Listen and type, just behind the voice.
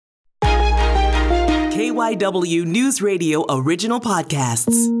KYW News Radio original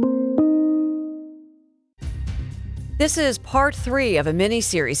podcasts. This is part 3 of a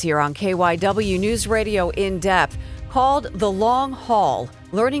mini-series here on KYW News Radio In Depth called The Long Haul,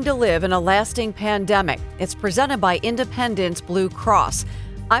 Learning to Live in a Lasting Pandemic. It's presented by Independence Blue Cross.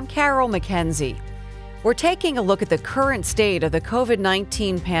 I'm Carol McKenzie. We're taking a look at the current state of the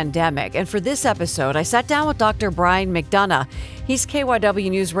COVID-19 pandemic. And for this episode, I sat down with Dr. Brian McDonough. He's KYW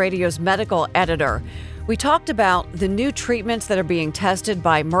News Radio's medical editor. We talked about the new treatments that are being tested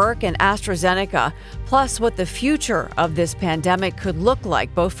by Merck and AstraZeneca, plus what the future of this pandemic could look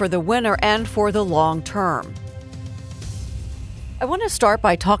like, both for the winter and for the long term. I want to start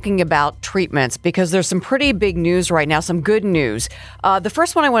by talking about treatments because there's some pretty big news right now, some good news. The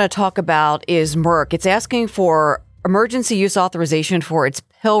first one I want to talk about is Merck. It's asking for emergency use authorization for its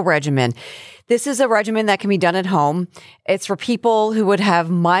pill regimen. This is a regimen that can be done at home. It's for people who would have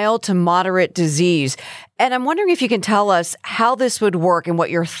mild to moderate disease. And I'm wondering if you can tell us how this would work and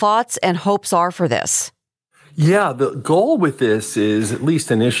what your thoughts and hopes are for this. Yeah, the goal with this is, at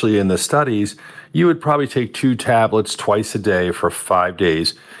least initially in the studies, you would probably take 2 tablets twice a day for 5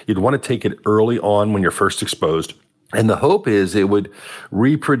 days. You'd want to take it early on when you're first exposed. And the hope is it would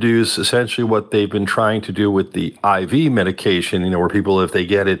reproduce essentially what they've been trying to do with the IV medication, where people, if they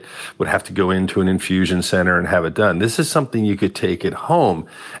get it, would have to go into an infusion center and have it done. This is something you could take at home.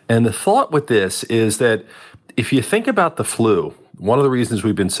 And the thought with this is that if you think about the flu, one of the reasons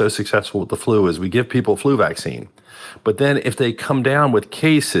we've been so successful with the flu is we give people flu vaccine. But then if they come down with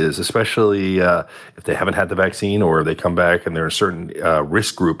cases, especially if they haven't had the vaccine or they come back and they're in a certain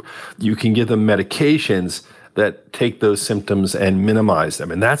risk group, you can give them medications that take those symptoms and minimize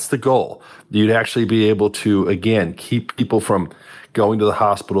them. And that's the goal. You'd actually be able to, again, keep people from going to the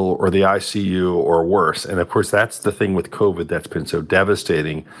hospital or the ICU or worse. And of course, that's the thing with COVID that's been so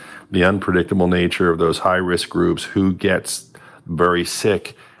devastating, the unpredictable nature of those high-risk groups, who gets very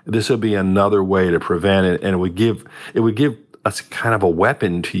sick. This would be another way to prevent it, and it would give us kind of a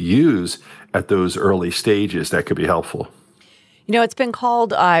weapon to use at those early stages that could be helpful. It's been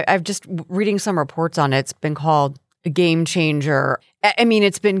called, I've just reading some reports on it, it's been called a game changer. I mean,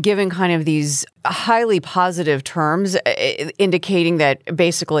 it's been given kind of these highly positive terms, indicating that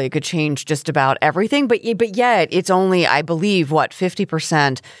basically it could change just about everything, but yet it's only, I believe,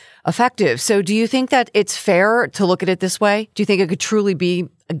 50% effective. So do you think that it's fair to look at it this way? Do you think it could truly be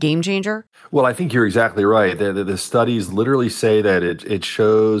a game changer? Well, I think you're exactly right. The studies literally say that it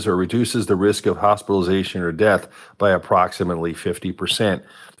shows or reduces the risk of hospitalization or death by approximately 50%.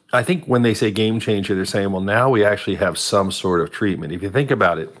 I think when they say game changer, they're saying, well, now we actually have some sort of treatment. If you think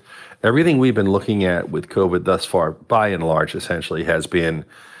about it, everything we've been looking at with COVID thus far, by and large, essentially has been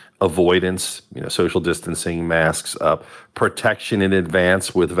avoidance, social distancing, masks up, protection in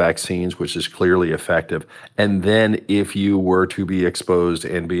advance with vaccines, which is clearly effective. And then if you were to be exposed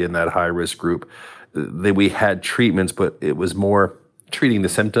and be in that high-risk group, we had treatments, but it was more treating the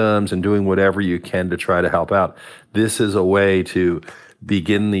symptoms and doing whatever you can to try to help out. This is a way to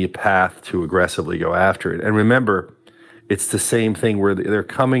begin the path to aggressively go after it. And remember, it's the same thing where they're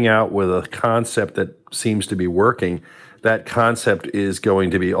coming out with a concept that seems to be working. That concept is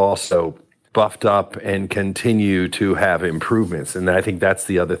going to be also buffed up and continue to have improvements. And I think that's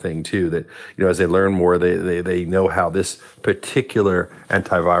the other thing too, that as they learn more, they know how this particular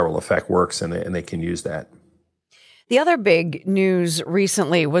antiviral effect works, and they can use that. The other big news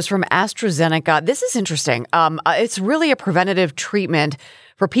recently was from AstraZeneca. This is interesting. It's really a preventative treatment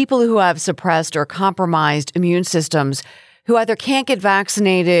for people who have suppressed or compromised immune systems, who either can't get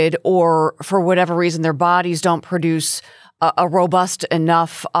vaccinated or for whatever reason their bodies don't produce a robust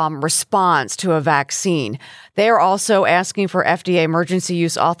enough response to a vaccine. They are also asking for FDA emergency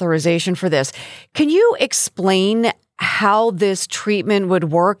use authorization for this. Can you explain how this treatment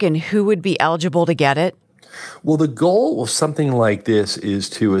would work and who would be eligible to get it? Well, the goal of something like this is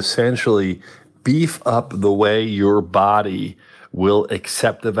to essentially beef up the way your body will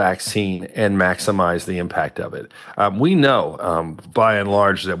accept the vaccine and maximize the impact of it. We know, by and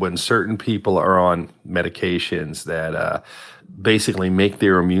large, that when certain people are on medications that basically make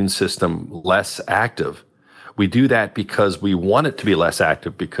their immune system less active, we do that because we want it to be less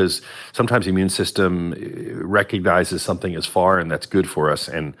active, because sometimes the immune system recognizes something as foreign that's good for us,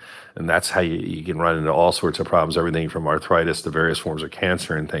 and that's how you can run into all sorts of problems, everything from arthritis to various forms of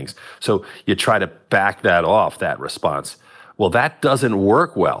cancer and things. So you try to back that off, that response. Well, that doesn't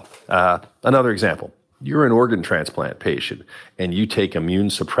work well. Another example, you're an organ transplant patient and you take immune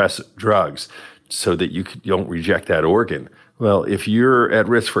suppressive drugs so that you don't reject that organ. Well, if you're at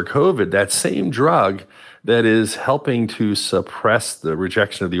risk for COVID, that same drug that is helping to suppress the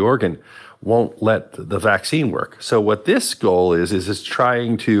rejection of the organ won't let the vaccine work. So what this goal is it's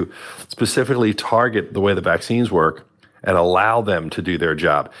trying to specifically target the way the vaccines work and allow them to do their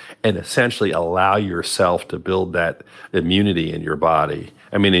job and essentially allow yourself to build that immunity in your body.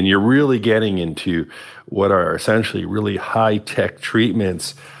 I mean, and you're really getting into what are essentially really high-tech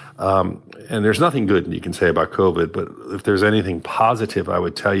treatments. And there's nothing good you can say about COVID, but if there's anything positive, I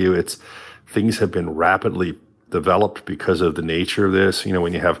would tell you it's things have been rapidly developed because of the nature of this. You know,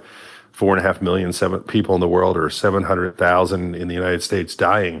 when you have 4.5 million people in the world or 700,000 in the United States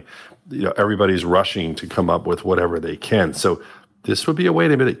dying, you know, everybody's rushing to come up with whatever they can. So this would be a way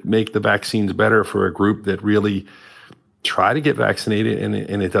to make the vaccines better for a group that really try to get vaccinated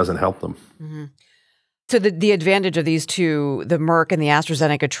and it doesn't help them. Mm-hmm. So the advantage of these two, the Merck and the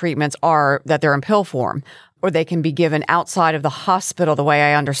AstraZeneca treatments, are that they're in pill form, or they can be given outside of the hospital, the way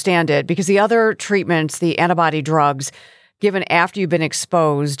I understand it, because the other treatments, the antibody drugs, given after you've been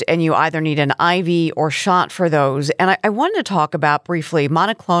exposed, and you either need an IV or shot for those. And I wanted to talk about briefly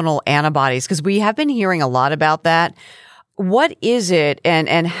monoclonal antibodies, because we have been hearing a lot about that. What is it,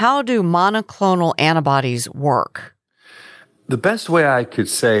 and how do monoclonal antibodies work? The best way I could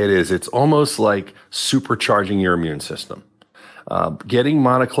say it is it's almost like supercharging your immune system. Getting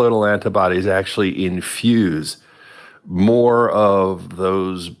monoclonal antibodies actually infuse more of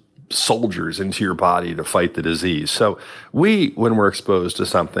those soldiers into your body to fight the disease. So when we're exposed to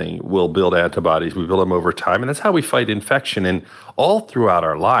something, we'll build antibodies. We build them over time, and that's how we fight infection. And all throughout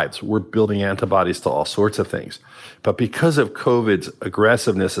our lives, we're building antibodies to all sorts of things. But because of COVID's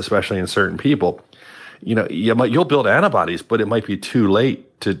aggressiveness, especially in certain people, you know, you'll build antibodies, but it might be too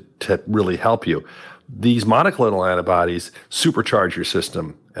late to really help you. These monoclonal antibodies supercharge your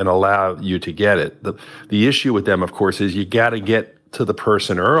system and allow you to get it. The issue with them, of course, is you got to get to the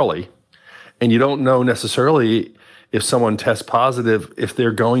person early, and you don't know necessarily if someone tests positive if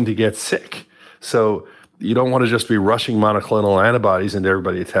they're going to get sick. So you don't want to just be rushing monoclonal antibodies into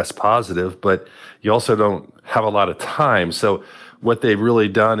everybody that tests positive, but you also don't have a lot of time. So what they've really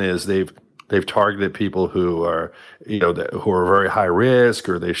done is they've targeted people who are, who are very high risk,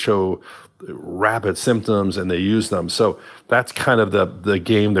 or they show rapid symptoms, and they use them. So that's kind of the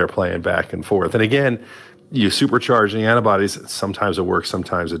game they're playing back and forth. And again, you supercharge the antibodies. Sometimes it works,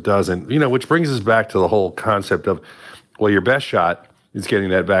 sometimes it doesn't. Which brings us back to the whole concept of, well, your best shot is getting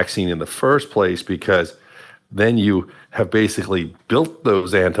that vaccine in the first place, because then you have basically built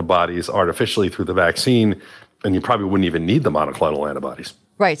those antibodies artificially through the vaccine, and you probably wouldn't even need the monoclonal antibodies.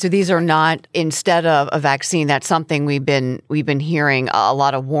 Right. So these are not instead of a vaccine. That's something we've been hearing a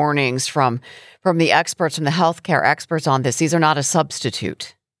lot of warnings from the experts, from the healthcare experts on this. These are not a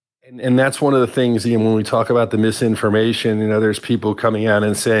substitute. And that's one of the things, when we talk about the misinformation, there's people coming out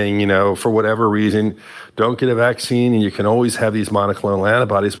and saying, for whatever reason, don't get a vaccine and you can always have these monoclonal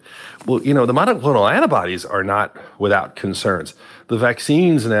antibodies. Well, the monoclonal antibodies are not without concerns. The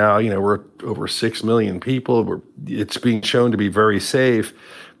vaccines now, we're over 6 million people. It's being shown to be very safe.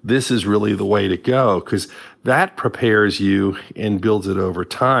 This is really the way to go, because that prepares you and builds it over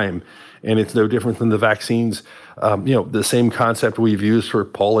time. And it's no different than the vaccines. The same concept we've used for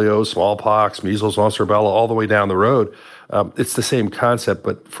polio, smallpox, measles, mumps, rubella, all the way down the road. It's the same concept,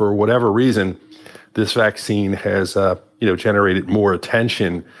 but for whatever reason, this vaccine has, generated more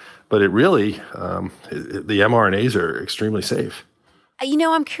attention. But it really, the mRNAs are extremely safe.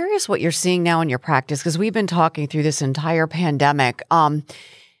 I'm curious what you're seeing now in your practice, because we've been talking through this entire pandemic. And,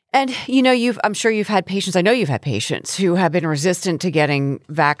 I'm sure you've had patients, I know you've had patients who have been resistant to getting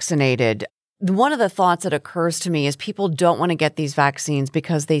vaccinated. One of the thoughts that occurs to me is people don't want to get these vaccines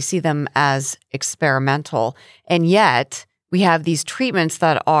because they see them as experimental. And yet we have these treatments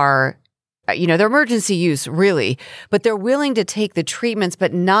that are, they're emergency use, really, but they're willing to take the treatments,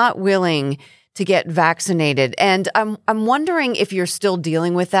 but not willing to get vaccinated. And I'm wondering if you're still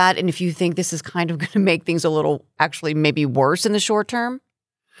dealing with that, and if you think this is kind of going to make things a little, actually maybe worse in the short term.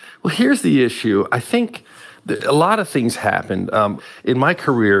 Well, here's the issue. I think a lot of things happened. In my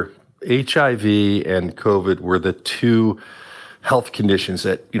career, HIV and COVID were the two health conditions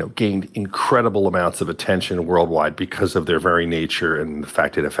that, gained incredible amounts of attention worldwide because of their very nature and the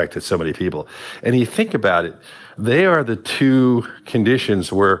fact it affected so many people. And you think about it, they are the two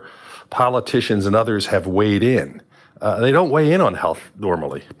conditions where politicians and others have weighed in. They don't weigh in on health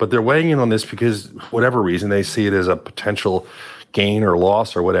normally, but they're weighing in on this because, for whatever reason, they see it as a potential gain or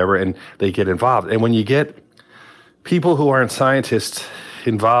loss or whatever, and they get involved. And when you get people who aren't scientists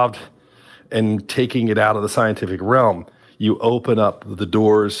involved and taking it out of the scientific realm, you open up the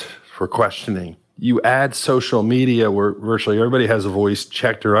doors for questioning. You add social media where virtually everybody has a voice,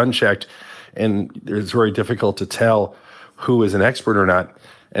 checked or unchecked, and it's very difficult to tell who is an expert or not,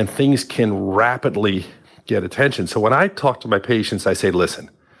 and things can rapidly get attention. So when I talk to my patients, I say, listen,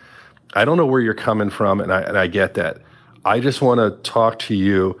 I don't know where you're coming from, and I get that. I just want to talk to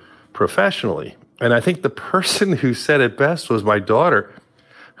you professionally. And I think the person who said it best was my daughter,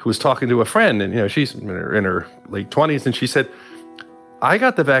 who was talking to a friend, and she's in her late 20s, and she said, I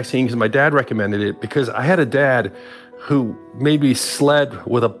got the vaccine because my dad recommended it, because I had a dad who maybe sled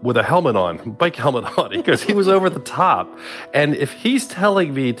with a helmet on, bike helmet on, because he was over the top. And if he's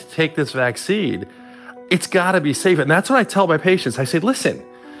telling me to take this vaccine, it's got to be safe. And that's what I tell my patients. I say, listen,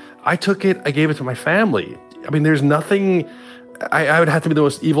 I took it, I gave it to my family. I mean, there's nothing, I would have to be the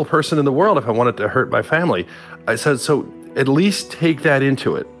most evil person in the world if I wanted to hurt my family. I said, so at least take that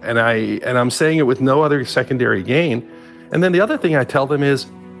into it. And I'm saying it with no other secondary gain. And then the other thing I tell them is,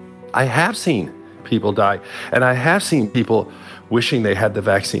 I have seen people die, and I have seen people wishing they had the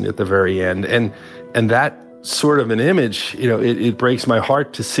vaccine at the very end. And that sort of an image, it breaks my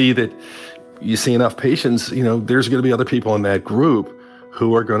heart to see that you see enough patients, there's going to be other people in that group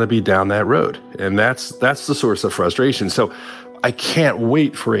who are going to be down that road. And that's the source of frustration. So I can't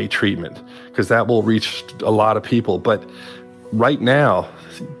wait for a treatment, because that will reach a lot of people. But right now,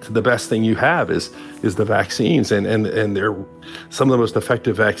 the best thing you have is the vaccines, and they're some of the most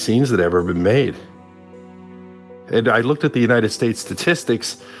effective vaccines that have ever been made. And I looked at the United States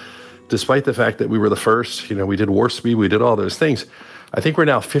statistics, despite the fact that we were the first, we did warp speed, we did all those things. I think we're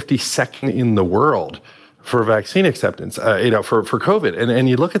now 52nd in the world for vaccine acceptance, for COVID. And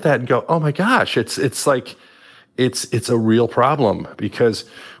you look at that and go, oh my gosh, it's like, it's a real problem, because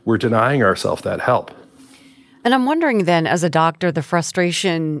we're denying ourselves that help. And I'm wondering then, as a doctor, the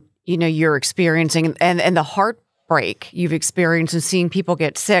frustration, you're experiencing and the heartbreak you've experienced and seeing people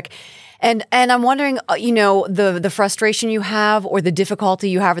get sick. And I'm wondering, the frustration you have, or the difficulty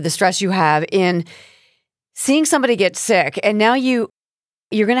you have, or the stress you have in seeing somebody get sick. And now you're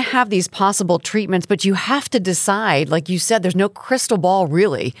going to have these possible treatments, but you have to decide, like you said, there's no crystal ball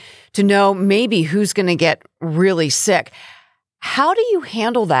really to know maybe who's going to get really sick. How do you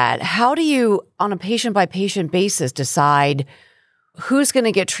handle that? How do you, on a patient-by-patient basis, decide who's going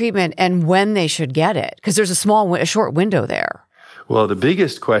to get treatment and when they should get it? Because there's a short window there. Well, the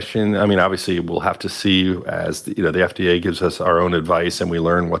biggest question, obviously we'll have to see as the FDA gives us our own advice and we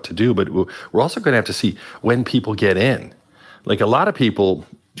learn what to do, but we're also going to have to see when people get in. Like a lot of people,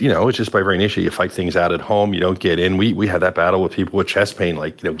 it's just by very nature, you fight things out at home, you don't get in. We had that battle with people with chest pain,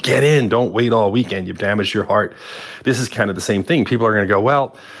 get in, don't wait all weekend, you've damaged your heart. This is kind of the same thing. People are going to go,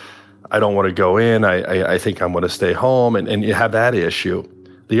 well, I don't want to go in, I think I'm going to stay home, and you have that issue.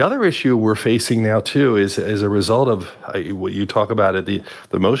 The other issue we're facing now, too, is as a result of what you talk about at the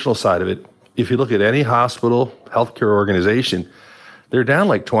emotional side of it. If you look at any hospital, healthcare organization, they're down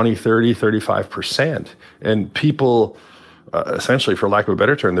like 20, 30, 35%. And people, essentially, for lack of a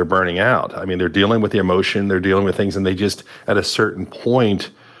better term, they're burning out. They're dealing with the emotion, they're dealing with things, and they just, at a certain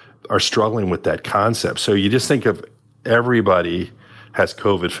point, are struggling with that concept. So you just think of everybody has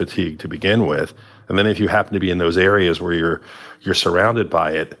COVID fatigue to begin with. And then if you happen to be in those areas where you're surrounded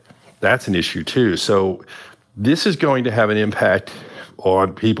by it, that's an issue too. So this is going to have an impact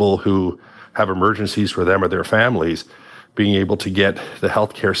on people who have emergencies for them or their families being able to get the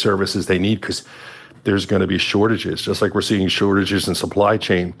healthcare services they need, because there's going to be shortages. Just like we're seeing shortages in supply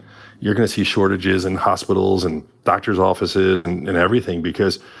chain, you're going to see shortages in hospitals and doctors' offices and everything,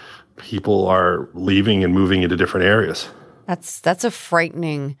 because people are leaving and moving into different areas. That's a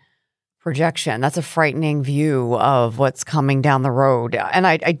frightening projection. That's a frightening view of what's coming down the road. And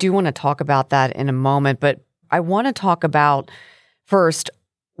I do want to talk about that in a moment, but I want to talk about first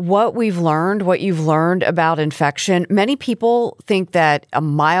what you've learned about infection. Many people think that a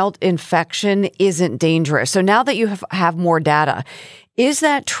mild infection isn't dangerous. So now that you have more data, is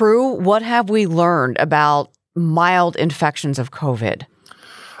that true? What have we learned about mild infections of COVID?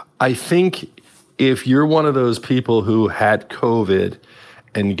 I think if you're one of those people who had COVID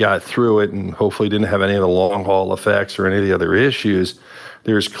and got through it and hopefully didn't have any of the long haul effects or any of the other issues,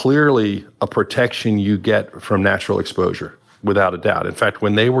 there's clearly a protection you get from natural exposure, without a doubt. In fact,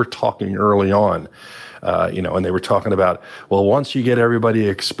 when they were talking early on, and they were talking about, well, once you get everybody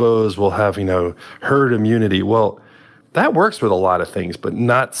exposed, we'll have, herd immunity. Well, that works with a lot of things, but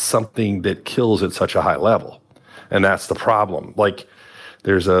not something that kills at such a high level. And that's the problem. Like,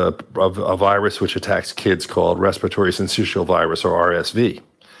 there's a virus which attacks kids called respiratory syncytial virus, or RSV.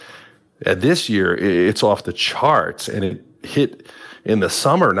 This year, it's off the charts, and it hit in the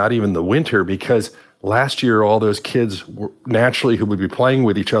summer, not even the winter, because last year all those kids naturally who would be playing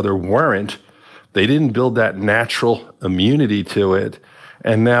with each other weren't. They didn't build that natural immunity to it,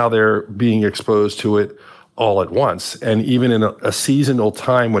 and now they're being exposed to it all at once. And even in a seasonal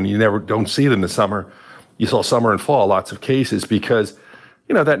time when you never don't see it in the summer, you saw summer and fall, lots of cases because,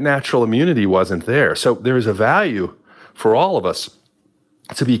 that natural immunity wasn't there. So there is a value for all of us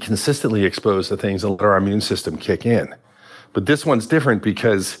to be consistently exposed to things and let our immune system kick in. But this one's different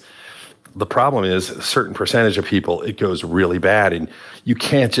because the problem is a certain percentage of people, it goes really bad. And you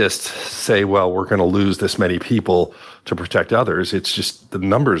can't just say, well, we're going to lose this many people to protect others. It's just the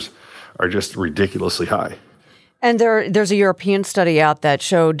numbers are just ridiculously high. And there's a European study out that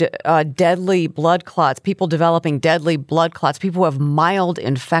showed deadly blood clots, people developing deadly blood clots, people who have mild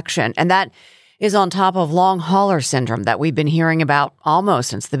infection. And that is on top of long hauler syndrome that we've been hearing about almost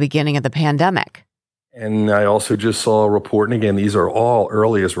since the beginning of the pandemic. And I also just saw a report, and again, these are all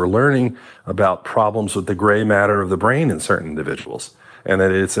early as we're learning about problems with the gray matter of the brain in certain individuals, and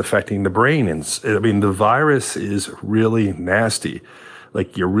that it's affecting the brain. And the virus is really nasty.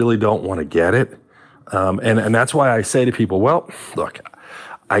 Like, you really don't want to get it. And that's why I say to people, well, look,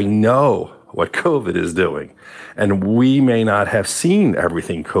 I know what COVID is doing, and we may not have seen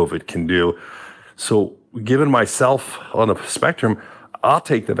everything COVID can do. So given myself on the spectrum, I'll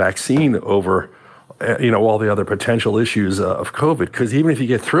take the vaccine over, all the other potential issues of COVID, because even if you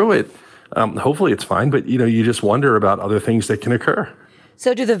get through it, hopefully it's fine, but, you just wonder about other things that can occur.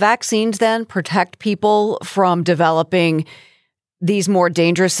 So do the vaccines then protect people from developing these more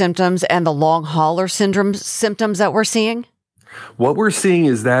dangerous symptoms and the long hauler syndrome symptoms that we're seeing? What we're seeing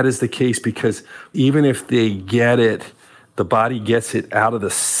is that is the case because even if they get it, the body gets it out of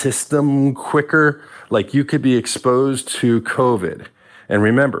the system quicker. Like, you could be exposed to COVID. And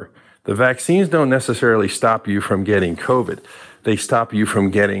remember, the vaccines don't necessarily stop you from getting COVID. They stop you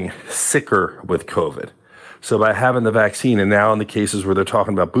from getting sicker with COVID. So by having the vaccine, and now in the cases where they're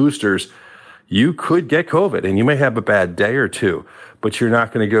talking about boosters, you could get COVID and you may have a bad day or two, but you're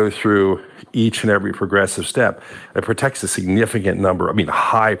not going to go through each and every progressive step. It protects a significant number,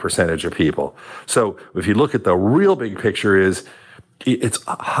 high percentage of people. So if you look at the real big picture is, it's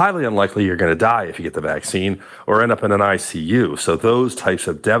highly unlikely you're going to die if you get the vaccine or end up in an ICU. So those types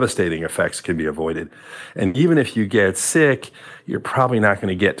of devastating effects can be avoided. And even if you get sick, you're probably not going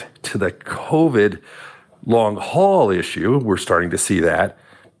to get to the COVID long haul issue. We're starting to see that.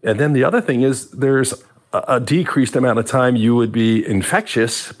 And then the other thing is there's a decreased amount of time you would be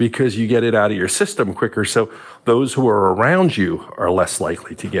infectious because you get it out of your system quicker. So those who are around you are less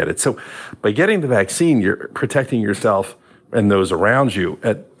likely to get it. So by getting the vaccine, you're protecting yourself and those around you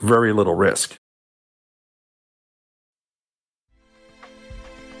at very little risk.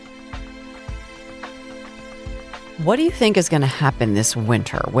 What do you think is going to happen this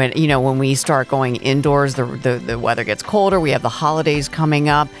winter when we start going indoors, the weather gets colder, we have the holidays coming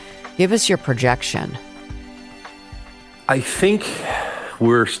up? Give us your projection. I think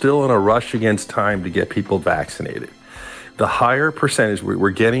we're still in a rush against time to get people vaccinated. The higher percentage, we're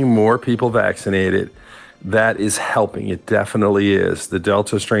getting more people vaccinated. That is helping. It definitely is. The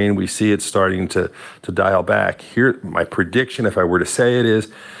Delta strain, we see it starting to dial back. Here, my prediction, if I were to say it,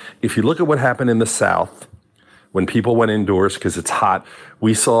 is if you look at what happened in the South, when people went indoors because it's hot,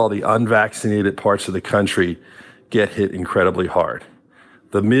 we saw the unvaccinated parts of the country get hit incredibly hard.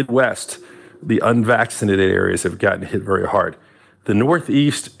 The Midwest, the unvaccinated areas have gotten hit very hard. The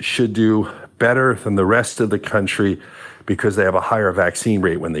Northeast should do better than the rest of the country because they have a higher vaccine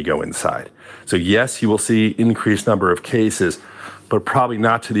rate when they go inside. So yes, you will see increased number of cases, but probably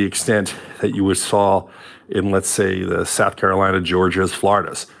not to the extent that you saw in, let's say, the South Carolina, Georgias,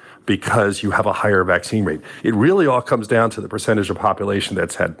 Floridas, because you have a higher vaccine rate. It really all comes down to the percentage of population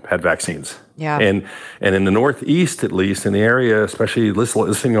that's had vaccines. Yeah. And in the Northeast, at least, in the area, especially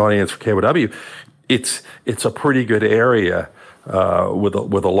listening audience for KYW, it's a pretty good area with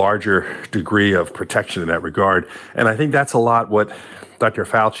a larger degree of protection in that regard. And I think that's a lot what Dr.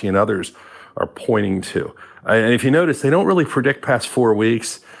 Fauci and others are pointing to. And if you notice, they don't really predict past 4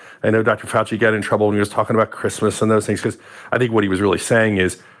 weeks. I know Dr. Fauci got in trouble when he was talking about Christmas and those things, because I think what he was really saying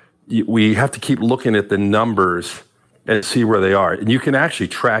is we have to keep looking at the numbers and see where they are. And you can actually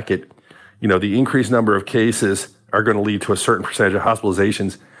track it. The increased number of cases are going to lead to a certain percentage of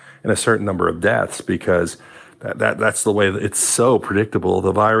hospitalizations and a certain number of deaths, because that's the way that it's so predictable.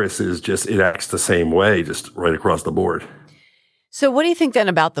 The virus it acts the same way, just right across the board. So what do you think then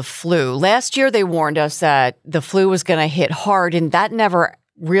about the flu? Last year, they warned us that the flu was going to hit hard, and that never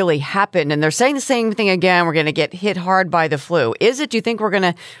really happened. And they're saying the same thing again. We're going to get hit hard by the flu. Is it? Do you think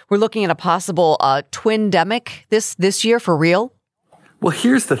we're looking at a possible twin-demic this year for real? Well,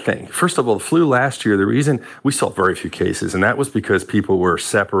 here's the thing. First of all, the flu last year, the reason we saw very few cases, and that was because people were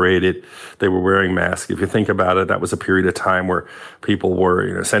separated. They were wearing masks. If you think about it, that was a period of time where people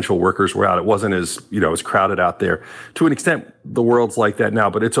were, essential workers were out. It wasn't as crowded out there. To an extent, the world's like that now,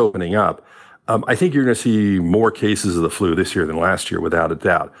 but it's opening up. I think you're going to see more cases of the flu this year than last year, without a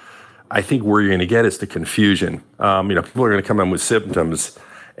doubt. I think where you're going to get is the confusion. People are going to come in with symptoms,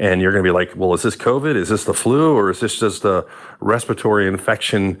 and you're going to be like, well, is this COVID? Is this the flu? Or is this just a respiratory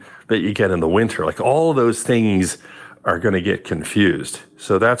infection that you get in the winter? Like, all of those things are going to get confused.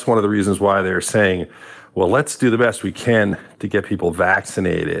 So that's one of the reasons why they're saying, well, let's do the best we can to get people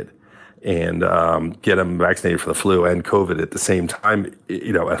vaccinated and get them vaccinated for the flu and COVID at the same time,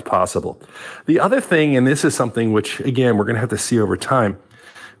 as possible. The other thing, and this is something which, again, we're going to have to see over time,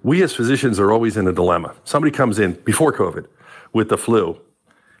 we as physicians are always in a dilemma. Somebody comes in before COVID with the flu.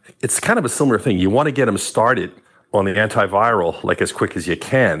 It's kind of a similar thing. You want to get them started on the antiviral like as quick as you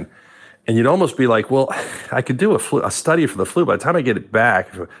can. And you'd almost be like, well, I could do a study for the flu. By the time I get it back,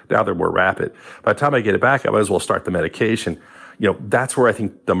 now they're more rapid. By the time I get it back, I might as well start the medication. That's where I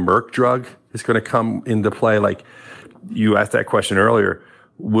think the Merck drug is going to come into play. Like you asked that question earlier,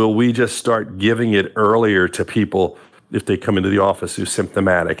 will we just start giving it earlier to people if they come into the office who's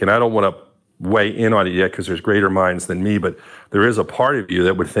symptomatic? And I don't want to weigh in on it yet because there's greater minds than me, but there is a part of you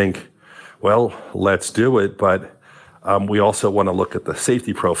that would think, well, let's do it. But we also want to look at the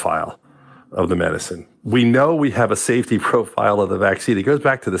safety profile of the medicine. We know we have a safety profile of the vaccine. It goes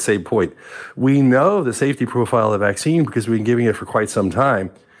back to the same point. We know the safety profile of the vaccine because we've been giving it for quite some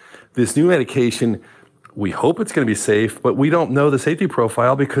time. This new medication, we hope it's going to be safe, but we don't know the safety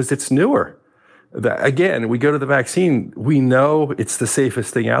profile because it's newer. Again, we go to the vaccine, we know it's the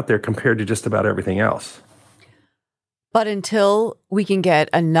safest thing out there compared to just about everything else. But until we can get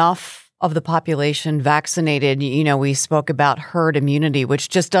enough of the population vaccinated, we spoke about herd immunity, which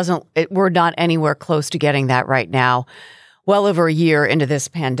just we're not anywhere close to getting that right now. Well over a year into this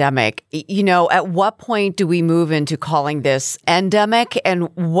pandemic, at what point do we move into calling this endemic? And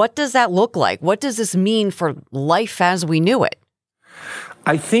what does that look like? What does this mean for life as we knew it?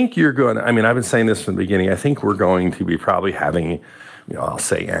 I think I've been saying this from the beginning. I think we're going to be probably having, I'll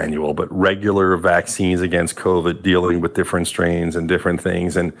say annual, but regular vaccines against COVID, dealing with different strains and different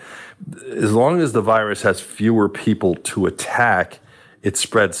things. And as long as the virus has fewer people to attack, it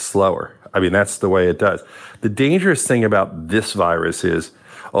spreads slower. That's the way it does. The dangerous thing about this virus is,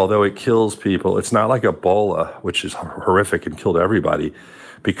 although it kills people, it's not like Ebola, which is horrific and killed everybody.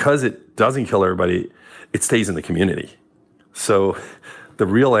 Because it doesn't kill everybody, it stays in the community. So the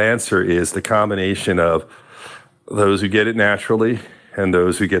real answer is the combination of those who get it naturally and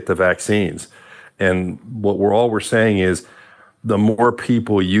those who get the vaccines. And what we're saying is the more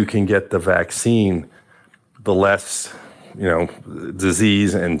people you can get the vaccine, the less,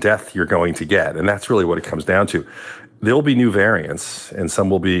 disease and death you're going to get. And that's really what it comes down to. There'll be new variants, and some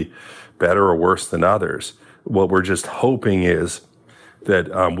will be better or worse than others. What we're just hoping is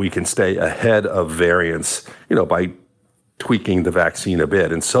that we can stay ahead of variants, by tweaking the vaccine a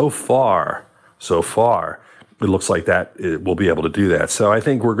bit. And so far, it looks like that we'll be able to do that. So I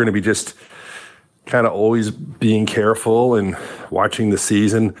think we're going to be just kind of always being careful and watching the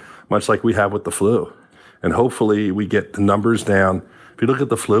season, much like we have with the flu. And hopefully we get the numbers down. If you look at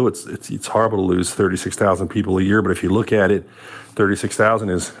the flu, it's horrible to lose 36,000 people a year. But if you look at it, 36,000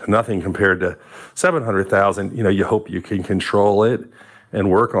 is nothing compared to 700,000. You hope you can control it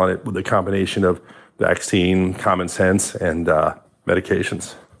and work on it with a combination of vaccine, common sense, and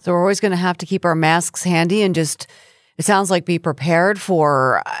medications. So we're always going to have to keep our masks handy and just, it sounds like, be prepared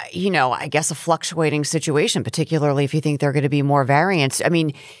for, I guess a fluctuating situation, particularly if you think there are going to be more variants.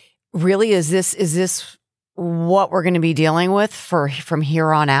 Really, is this what we're going to be dealing with from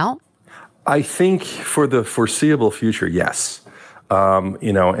here on out? I think for the foreseeable future, yes. And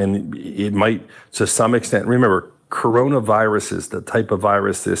it might, to some extent, remember, coronaviruses, the type of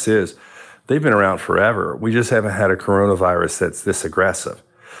virus this is, they've been around forever. We just haven't had a coronavirus that's this aggressive.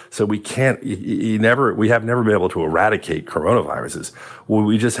 So we can't, we have never been able to eradicate coronaviruses. What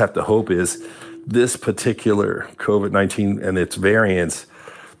we just have to hope is this particular COVID-19 and its variants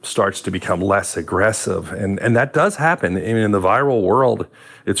starts to become less aggressive. And that does happen. In the viral world,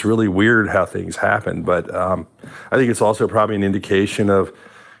 it's really weird how things happen. But I think it's also probably an indication of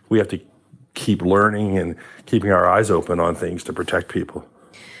we have to keep learning and keeping our eyes open on things to protect people.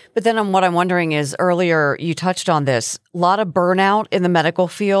 But then what I'm wondering is, earlier you touched on this, a lot of burnout in the medical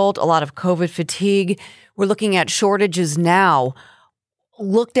field, a lot of COVID fatigue. We're looking at shortages now.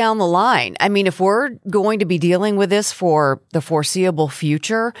 Look down the line. If we're going to be dealing with this for the foreseeable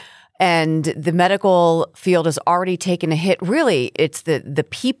future, And the medical field has already taken a hit. Really, it's the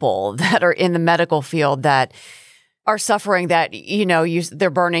people that are in the medical field that are suffering, that, they're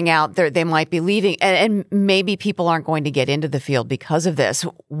burning out, they might be leaving, and maybe people aren't going to get into the field because of this.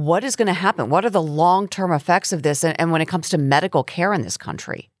 What is going to happen? What are the long-term effects of this? And when it comes to medical care in this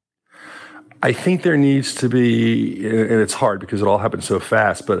country? I think there needs to be, and it's hard because it all happens so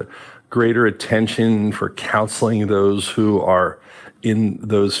fast, but greater attention for counseling those who are in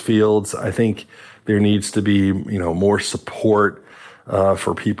those fields. I think there needs to be, more support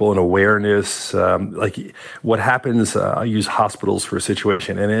for people and awareness. Like what happens, I use hospitals for a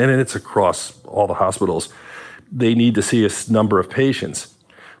situation, and it's across all the hospitals. They need to see a number of patients.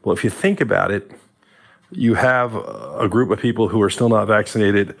 Well, if you think about it, you have a group of people who are still not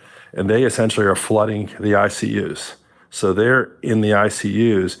vaccinated, and they essentially are flooding the ICUs. So they're in the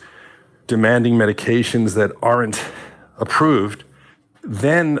ICUs demanding medications that aren't approved.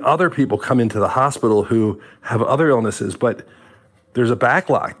 Then other people come into the hospital who have other illnesses, but there's a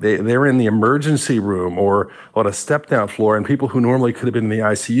backlog. They're in the emergency room or on a step-down floor, and people who normally could have been in the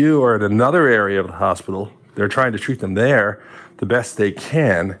ICU or in another area of the hospital, they're trying to treat them there the best they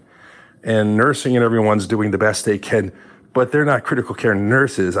can, and nursing and everyone's doing the best they can, but they're not critical care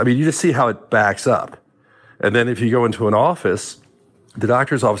nurses. I mean, you just see how it backs up. And then if you go into an office, the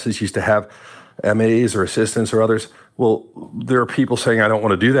doctor's offices used to have MAs or assistants or others. Well, there are people saying, I don't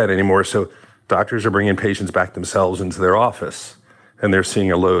want to do that anymore. So doctors are bringing patients back themselves into their office, and they're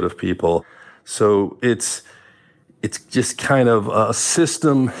seeing a load of people. So it's just kind of a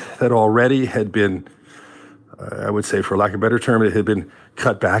system that already had been, I would say, for lack of a better term, it had been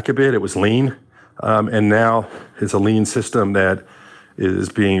cut back a bit. It was lean. And now it's a lean system that is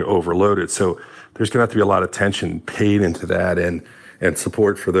being overloaded. So there's going to have to be a lot of attention paid into that and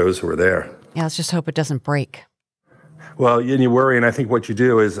support for those who are there. Yeah, let's just hope it doesn't break. Well, and you worry, and I think what you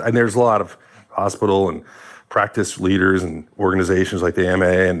do is, and there's a lot of hospital and practice leaders and organizations like the MA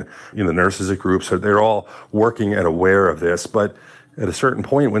and the nurses at groups, they're all working and aware of this. But at a certain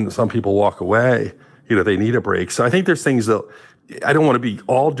point, when some people walk away, they need a break. So I think there's things that, I don't want to be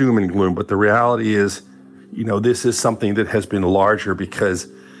all doom and gloom, but the reality is, this is something that has been larger because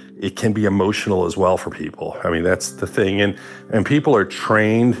it can be emotional as well for people. I mean, that's the thing. And people are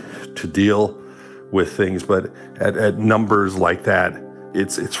trained to deal with things, but at numbers like that,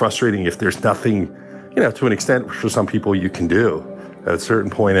 it's frustrating if there's nothing, to an extent for some people you can do at a certain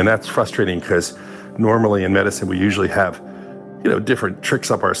point. And that's frustrating because normally in medicine, we usually have, different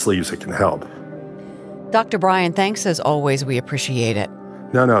tricks up our sleeves that can help. Dr. Brian, thanks as always. We appreciate it.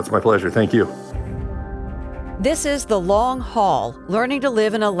 No, it's my pleasure. Thank you. This is The Long Haul, Learning to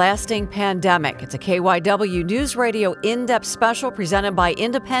Live in a Lasting Pandemic. It's a KYW News Radio in-depth special presented by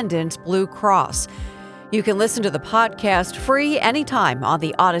Independence Blue Cross. You can listen to the podcast free anytime on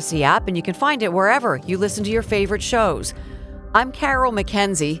the Odyssey app, and you can find it wherever you listen to your favorite shows. I'm Carol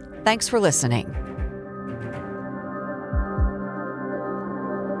McKenzie. Thanks for listening.